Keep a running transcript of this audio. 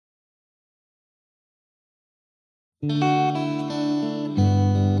Hi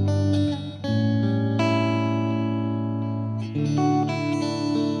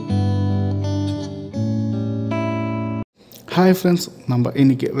friends, நம்ம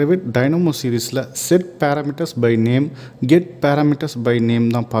இன்னைக்கு Revit Dynamo சீரிஸ்ல set parameters by name, get parameters by name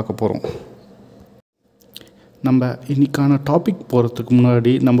தான் பார்க்க போறோம். நம்ம இன்னைக்கான டாபிக் போறதுக்கு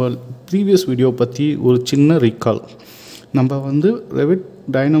முன்னாடி நம்ம previous வீடியோ பத்தி ஒரு சின்ன recall. நம்ம Revit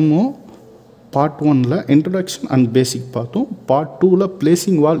Dynamo Part 1 ல introduction and basic பார்த்தோம். Part 2 ல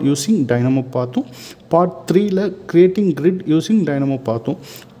placing wall using Dynamo பார்த்தோம். Part 3 ல creating grid using Dynamo பார்த்தோம்.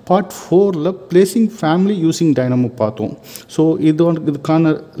 Part 4 ல placing family using Dynamo பார்த்தோம். ஸோ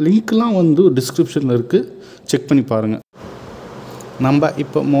இதுக்கான லிங்க்லாம் டிஸ்கிரிப்ஷனில் இருக்குது, செக் பண்ணி பாருங்கள். நம்ம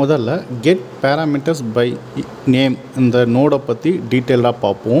இப்போ முதல்ல get parameters by name இந்த நோடை பற்றி டீட்டெயிலாக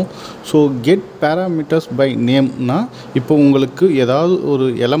பார்ப்போம். ஸோ get parameters by nameனா இப்போ உங்களுக்கு ஏதாவது ஒரு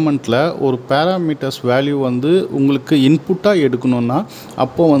எலமெண்ட்டில் ஒரு parameters வேல்யூ உங்களுக்கு இன்புட்டாக எடுக்கணும்னா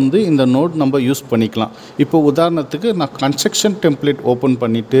அப்போ இந்த நோட் நம்ம யூஸ் பண்ணிக்கலாம். இப்போ உதாரணத்துக்கு நான் கன்ஸ்ட்ரக்ஷன் டெம்ப்ளேட் ஓப்பன்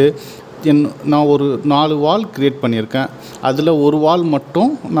பண்ணிவிட்டு நான் ஒரு 4 வால் க்ரியேட் பண்ணியிருக்கேன். அதில் ஒரு வால்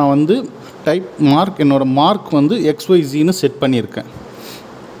மட்டும் நான் டைப் மார்க் என்னோடய மார்க் XYZன்னு செட் பண்ணியிருக்கேன்.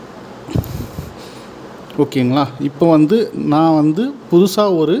 ஓகேங்களா? இப்போ நான்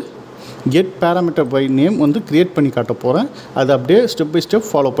புதுசாக ஒரு get parameter by name create பண்ணி காட்ட போகிறேன். அது அப்படியே ஸ்டெப் பை ஸ்டெப்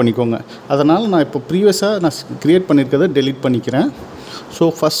ஃபாலோ பண்ணிக்கோங்க. அதனால் நான் இப்போ ப்ரீவியஸாக நான் க்ரியேட் பண்ணியிருக்கிறத டெலீட் பண்ணிக்கிறேன்.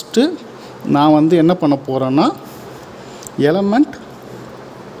 ஸோ ஃபஸ்ட்டு நான் என்ன பண்ண போகிறேன்னா element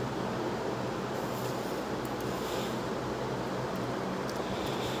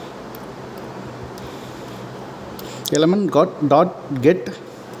get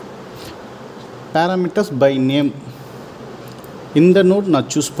parameters by name இந்த நோட் நான்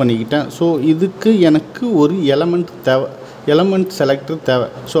சூஸ் பண்ணிக்கிட்டேன். ஸோ இதுக்கு எனக்கு ஒரு எலமெண்ட் செலக்டர் தேவை.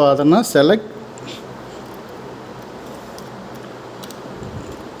 ஸோ அதனால் செலக்ட்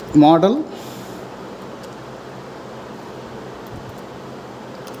மாடல்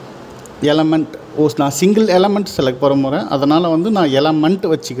எலமெண்ட். நான் சிங்கிள் எலமெண்ட் செலக்ட் பண்ண போகிறேன். அதனால் நான் எலமெண்ட்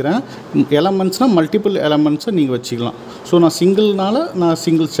வச்சுக்கிறேன். எலமெண்ட்ஸ்னால் மல்டிபிள் எலமெண்ட்ஸை நீங்கள் வச்சுக்கலாம். ஸோ நான்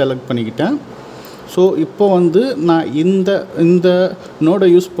சிங்கிள் செலக்ட் பண்ணிக்கிட்டேன். ஸோ இப்போ நான் இந்த நோடை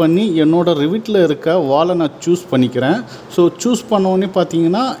யூஸ் பண்ணி என்னோடய ரிவிட்டில் இருக்க வாலை நான் சூஸ் பண்ணிக்கிறேன். ஸோ சூஸ் பண்ணோடனே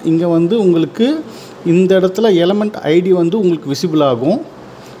பார்த்தீங்கன்னா இங்கே உங்களுக்கு இந்த இடத்துல எலமெண்ட் ஐடி உங்களுக்கு விசிபிள் ஆகும்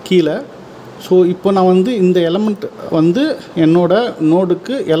கீழே. ஸோ இப்போ நான் இந்த எலமெண்ட் என்னோட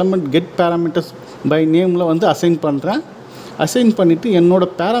நோடுக்கு எலமெண்ட் கெட் பேராமீட்டர்ஸ் பை நேமில் அசைன் பண்ணுறேன். அசைன் பண்ணிவிட்டு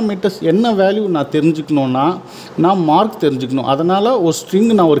என்னோடய பேராமீட்டர்ஸ் என்ன வேல்யூ நான் தெரிஞ்சுக்கணுன்னா நான் மார்க் தெரிஞ்சுக்கணும். அதனால் ஒரு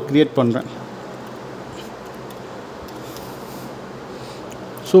ஸ்ட்ரிங் நான் க்ரியேட் பண்ணுறேன்.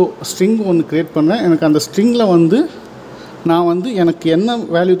 ஸோ ஸ்ட்ரிங் ஒன்று க்ரியேட் பண்ணுறேன். எனக்கு அந்த ஸ்ட்ரிங்கில் நான் எனக்கு என்ன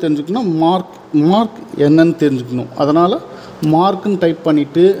வேல்யூ தெரிஞ்சுக்கணும், மார்க் என்னன்னு தெரிஞ்சுக்கணும். அதனால் மார்க்குன்னு டைப்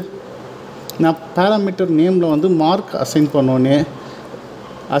பண்ணிவிட்டு நான் பேராமீட்டர் நேமில் மார்க்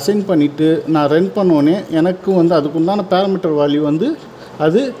அசைன் பண்ணிவிட்டு நான் ரன் பண்ணோன்னே எனக்கு அதுக்குண்டான பேராமீட்டர் வேல்யூ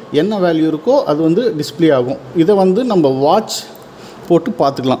அது என்ன வேல்யூ இருக்கோ அது டிஸ்பிளே ஆகும். இதை நம்ம வாட்ச் போட்டு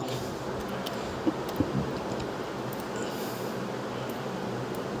பார்த்துக்கலாம்.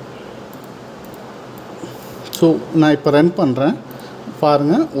 ஸோ நான் இப்போ ரன் பண்ணுறேன்.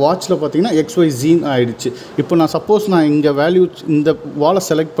 பாருங்கள், வாட்சில் பார்த்தீங்கன்னா XYZன்னு ஆகிடுச்சு. இப்போ நான் சப்போஸ் நான் இங்கே வேல்யூ இந்த வாலை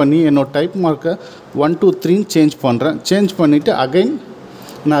செலக்ட் பண்ணி என்னோடய டைப் மார்க்கை 1 2 3 சேஞ்ச் பண்ணுறேன். சேஞ்ச் பண்ணிவிட்டு அகைன்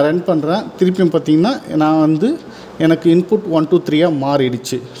நான் ரன் பண்ணுறேன். திருப்பியும் பார்த்தீங்கன்னா நான் எனக்கு இன்புட் 1 2 3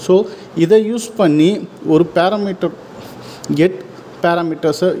 மாறிடுச்சு. ஸோ இதை யூஸ் பண்ணி ஒரு பேராமீட்டர் கெட்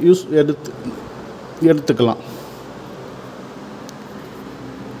பேராமீட்டர்ஸை எடுத்துக்கலாம்.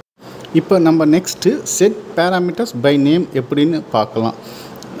 இப்போ நம்ம next set parameters by name எப்படின்னு பார்க்கலாம்.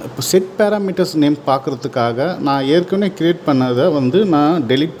 இப்போ செட் பேராமீட்டர்ஸ் நேம் பார்க்குறதுக்காக நான் ஏற்கனவே க்ரியேட் பண்ணதை நான்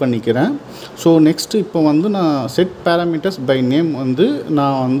டெலீட் பண்ணிக்கிறேன். ஸோ நெக்ஸ்ட்டு இப்போ நான் செட் பேராமீட்டர்ஸ் பை நேம்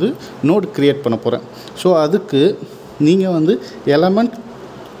நான் நோட் க்ரியேட் பண்ண போகிறேன். ஸோ அதுக்கு நீங்கள் element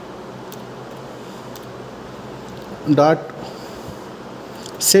dot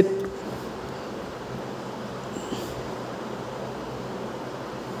set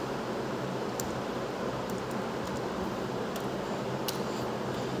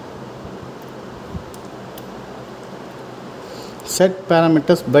set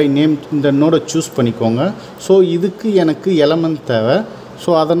parameters by name இந்த நோடை சூஸ் பண்ணிக்கோங்க. ஸோ இதுக்கு எனக்கு எலமெண்ட் தேவை. ஸோ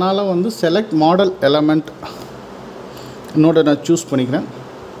அதனால் செலக்ட் மாடல் எலமெண்ட் நோடை நான் சூஸ் பண்ணிக்கிறேன்.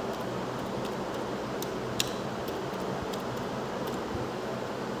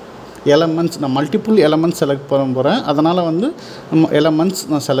 எலமெண்ட்ஸ் நான் மல்டிபிள் எலமெண்ட்ஸ் செலக்ட் பண்ண போகிறேன். அதனால் எலமெண்ட்ஸ்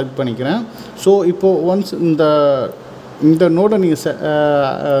நான் செலக்ட் பண்ணிக்கிறேன். ஸோ இப்போது ஒன்ஸ் இந்த இந்த நோடை நீங்கள்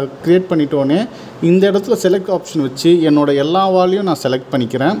க்ரியேட் பண்ணிட்டோன்னே இந்த இடத்துல செலக்ட் ஆப்ஷன் வச்சு என்னோடய எல்லா வாலையும் நான் செலக்ட்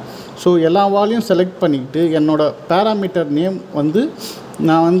பண்ணிக்கிறேன். ஸோ எல்லா வாலையும் செலக்ட் பண்ணிக்கிட்டு என்னோடய பேராமீட்டர் நேம் வந்து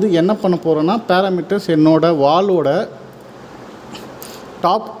நான் வந்து என்ன பண்ண போகிறேன்னா, பேராமீட்டர்ஸ் என்னோடய வாலோட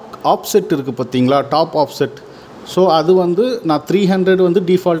டாப் ஆப்செட் இருக்குது பார்த்தீங்களா, டாப் ஆப்செட். ஸோ அது வந்து நான் 300 வந்து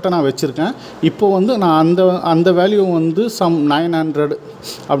டிஃபால்ட்டாக நான் வச்சுருக்கேன். இப்போது வந்து நான் அந்த வேல்யூ வந்து 900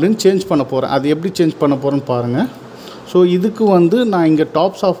 அப்படின்னு சேஞ்ச் பண்ண போகிறேன். அது எப்படி சேஞ்ச் பண்ண போகிறேன்னு பாருங்கள். ஸோ இதுக்கு வந்து நான் இங்கே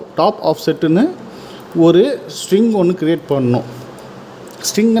டாப் ஆஃப்செட்டுன்னு ஒரு ஸ்ட்ரிங் ஒன்று க்ரியேட் பண்ணணும்.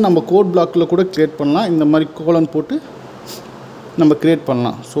 ஸ்ட்ரிங்கை நம்ம கோட் பிளாக்கில் கூட க்ரியேட் பண்ணலாம். இந்த மாதிரி கோலன் போட்டு நம்ம க்ரியேட்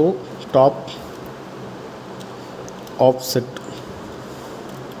பண்ணலாம். So top offset.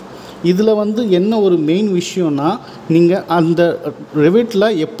 இதில் வந்து என்ன ஒரு மெயின் விஷயம்னா, நீங்கள் அந்த ரெவிட்டில்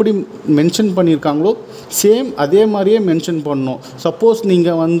எப்படி மென்ஷன் பண்ணியிருக்காங்களோ சேம் அதே மாதிரியே மென்ஷன் பண்ணணும். சப்போஸ்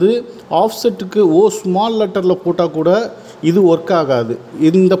நீங்கள் வந்து ஆஃப்செட்டுக்கு ஸ்மால் லெட்டரில் போட்டால் கூட இது ஒர்க் ஆகாது.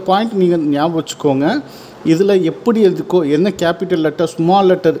 இந்த பாயிண்ட் நீங்கள் ஞாபகம் வச்சுக்கோங்க. இதில் எப்படி எழுதிக்கோ, என்ன கேபிட்டல் லெட்டர், ஸ்மால்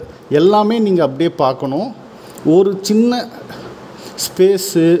லெட்டர் எல்லாமே நீங்கள் அப்படியே பார்க்கணும். ஒரு சின்ன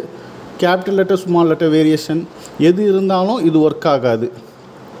space, capital letter, small letter variation எது இருந்தாலும் இது ஒர்க் ஆகாது.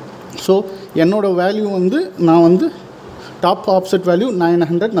 ஸோ என்னோடய வேல்யூ வந்து நான் வந்து டாப் ஆப்செட் வேல்யூ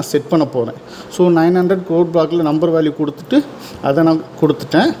 900 நான் செட் பண்ண போகிறேன். ஸோ 900 கோட் பிளாக்கில் நம்பர் வேல்யூ கொடுத்துட்டு அதை நான்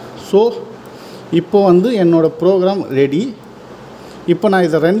கொடுத்துட்டேன். ஸோ இப்போ வந்து என்னோடய ப்ரோக்ராம் ரெடி. இப்போ நான்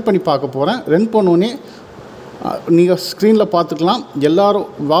இதை ரன் பண்ணி பார்க்க போகிறேன். ரன் பண்ணோன்னே நீங்கள் ஸ்க்ரீனில் பார்த்துக்கலாம், எல்லோரும்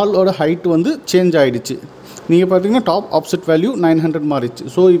வாலோட ஹைட் வந்து சேஞ்ச் ஆகிடுச்சு. நீங்கள் பார்த்தீங்கன்னா டாப் ஆப்செட் வேல்யூ 900 மாறிடுச்சு.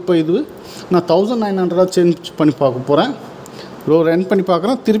 ஸோ இப்போ இது நான் 1900 சேஞ்ச் பண்ணி பார்க்க போகிறேன். ரன் பண்ணி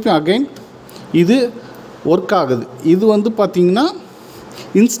பார்க்குறேன். திருப்பி அகைன் இது ஒர்க் ஆகுது. இது வந்து பார்த்திங்கன்னா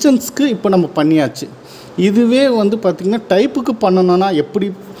இன்ஸ்டன்ஸ்க்கு இப்போ நம்ம பண்ணியாச்சு. இதுவே வந்து பார்த்திங்கன்னா டைப்புக்கு பண்ணணுன்னா எப்படி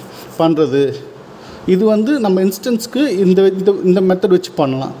பண்ணுறது? இது வந்து நம்ம இன்ஸ்டன்ஸ்க்கு இந்த மெத்தட் வச்சு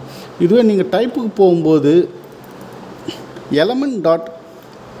பண்ணலாம். இதுவே நீங்கள் டைப்புக்கு போகும்போது எலமெண்ட் டைப்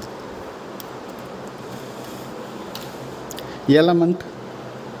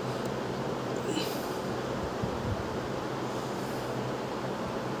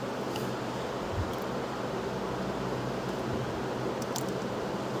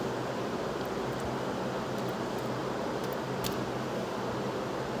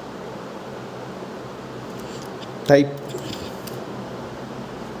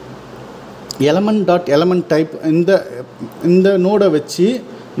element டைப் இந்த நோடை வச்சு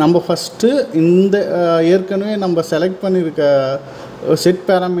நம்ம ஃபஸ்ட்டு இந்த ஏற்கனவே நம்ம செலக்ட் பண்ணியிருக்க செட்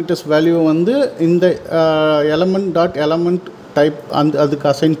பேராமீட்டர்ஸ் வேல்யூ வந்து இந்த element டைப் அதுக்கு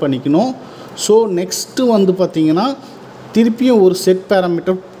அசைன் பண்ணிக்கணும். ஸோ நெக்ஸ்ட்டு வந்து பார்த்திங்கன்னா திருப்பியும் ஒரு செட்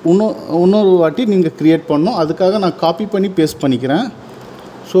பேராமீட்டர் இன்னொரு வாட்டி நீங்கள் க்ரியேட் பண்ணணும். அதுக்காக நான் காப்பி பண்ணி பேஸ்ட் பண்ணிக்கிறேன்.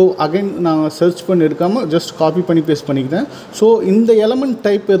 ஸோ அகைன் நான் சர்ச் பண்ணி எடுக்காமல் ஜஸ்ட் காப்பி பண்ணி பேஸ்ட் பண்ணிக்கிறேன். ஸோ இந்த எலமெண்ட்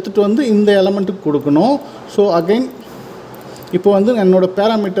டைப் எடுத்துகிட்டு வந்து இந்த எலமெண்ட்டுக்கு கொடுக்கணும். ஸோ அகைன் இப்போ வந்து என்னோடய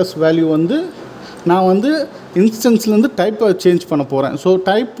பேராமீட்டர்ஸ் வேல்யூ வந்து நான் வந்து இன்ஸ்டன்ஸ்லேருந்து டைப்பை சேஞ்ச் பண்ண போகிறேன். ஸோ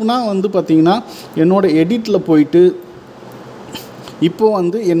டைப்னால் வந்து பார்த்திங்கன்னா என்னோடய எடிட்டில் போயிட்டு இப்போது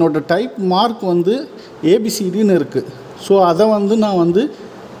வந்து என்னோடய டைப் மார்க் வந்து ஏபிசிடின்னு இருக்குது. ஸோ அதை வந்து நான் வந்து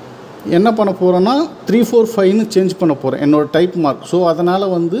என்ன பண்ண போகிறேன்னா 345ன்னு சேஞ்ச் பண்ண போகிறேன் என்னோடய டைப் மார்க். ஸோ அதனால்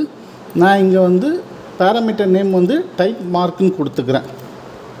வந்து நான் இங்கே வந்து பேராமீட்டர் நேம் வந்து டைப் மார்க்குன்னு கொடுத்துக்கிறேன்.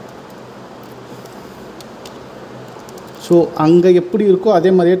 ஸோ அங்கே எப்படி இருக்கோ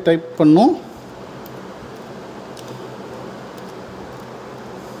அதே மாதிரியே டைப் பண்ணோம்.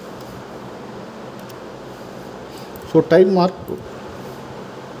 ஸோ டைப் மார்க்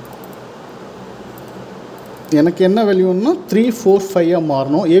எனக்கு என்ன வேல்யூன்னா 345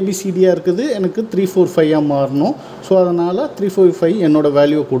 மாறணும். ஏபிசிடியாக இருக்குது, எனக்கு 345 மாறணும். ஸோ அதனால் 345 என்னோடய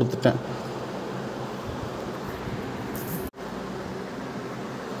வேல்யூவை கொடுத்துட்டேன்.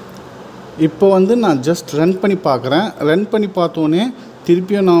 இப்போ வந்து நான் ஜஸ்ட் ரன் பண்ணி பார்க்குறேன். ரன் பண்ணி பார்த்தோன்னே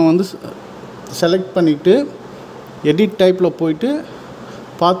திருப்பியும் நான் வந்து செலக்ட் பண்ணிவிட்டு எடிட் டைப்பில் போயிட்டு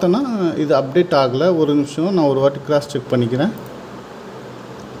பார்த்தேன்னா இது அப்டேட் ஆகலை. ஒரு நிமிஷம் நான் ஒரு வாட்டி கிராஸ் செக் பண்ணிக்கிறேன்.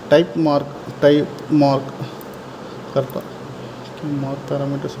 டைப் மார்க் கரெக்டாக மார்க்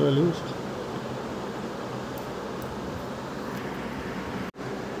பேராமீட்டர்ஸ் வேல்யூஸ்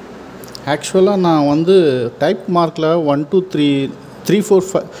ஆக்சுவலாக நான் வந்து டைப் மார்க்கில் 1 2 3 3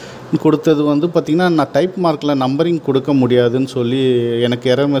 4 5 கொடுத்தது வந்து பார்த்திங்கன்னா நான் டைப் மார்க்கில் நம்பரிங் கொடுக்க முடியாதுன்னு சொல்லி எனக்கு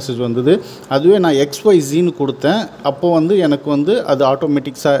எரர் மெசேஜ் வந்தது. அதுவே நான் XYZன்னு கொடுத்தேன். அப்போது வந்து எனக்கு வந்து அது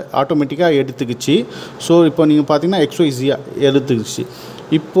ஆட்டோமேட்டிக்காக எடுத்துக்கிச்சு. ஸோ இப்போ நீங்கள் பார்த்தீங்கன்னா XYZ எடுத்துக்கிச்சு.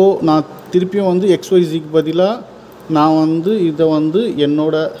 இப்போது நான் திருப்பியும் வந்து XYZக்கு பதிலாக நான் வந்து இதை வந்து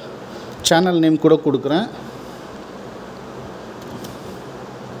என்னோடய சேனல் நேம் கூட கொடுக்குறேன்.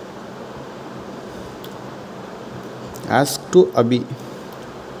 ஆஸ்க் டு அபி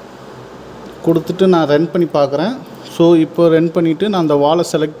கொடுத்துட்டு நான் ரன் பண்ணி பார்க்குறேன். ஸோ இப்போ ரன் பண்ணிவிட்டு நான் அந்த வாலை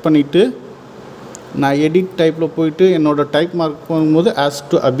செலக்ட் பண்ணிவிட்டு நான் எடிட் டைப்பில் போயிட்டு என்னோடய டைப் மார்க் பண்ணும்போது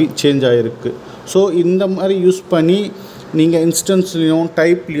ஆஸ்க் டு அபி சேஞ்ச் ஆகிருக்கு. ஸோ இந்த மாதிரி யூஸ் பண்ணி நீங்கள் இன்ஸ்டன்ஸ்லேயும்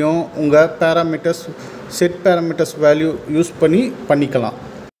டைப்லேயும் உங்கள் parameters set parameters value use பண்ணிக்கலாம்.